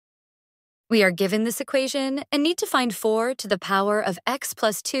We are given this equation and need to find 4 to the power of x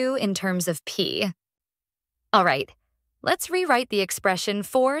plus 2 in terms of p. All right, let's rewrite the expression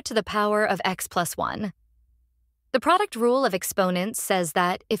 4 to the power of x plus 1. The product rule of exponents says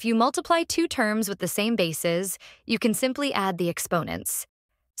that if you multiply two terms with the same bases, you can simply add the exponents.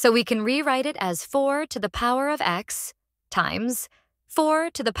 So we can rewrite it as 4 to the power of x times 4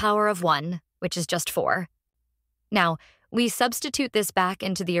 to the power of 1, which is just 4. Now, we substitute this back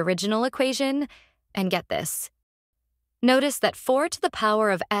into the original equation, and get this. Notice that 4 to the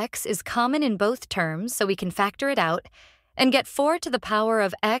power of x is common in both terms, so we can factor it out, and get 4 to the power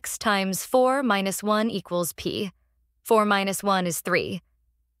of x times 4 minus 1 equals p. 4 minus 1 is 3.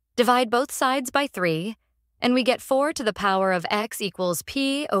 Divide both sides by 3, and we get 4 to the power of x equals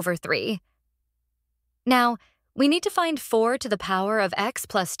p over 3. Now, we need to find 4 to the power of x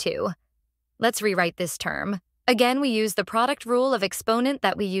plus 2. Let's rewrite this term. Again, we use the product rule of exponent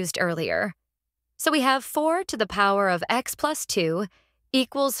that we used earlier. So we have 4 to the power of x plus 2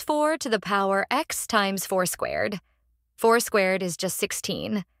 equals 4 to the power x times 4 squared. 4 squared is just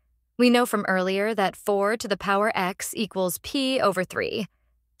 16. We know from earlier that 4 to the power x equals p over 3.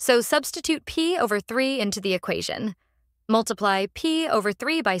 So substitute p over 3 into the equation. Multiply p over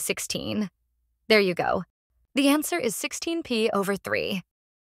 3 by 16. There you go. The answer is 16p over 3.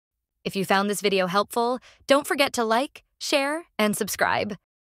 If you found this video helpful, don't forget to like, share, and subscribe.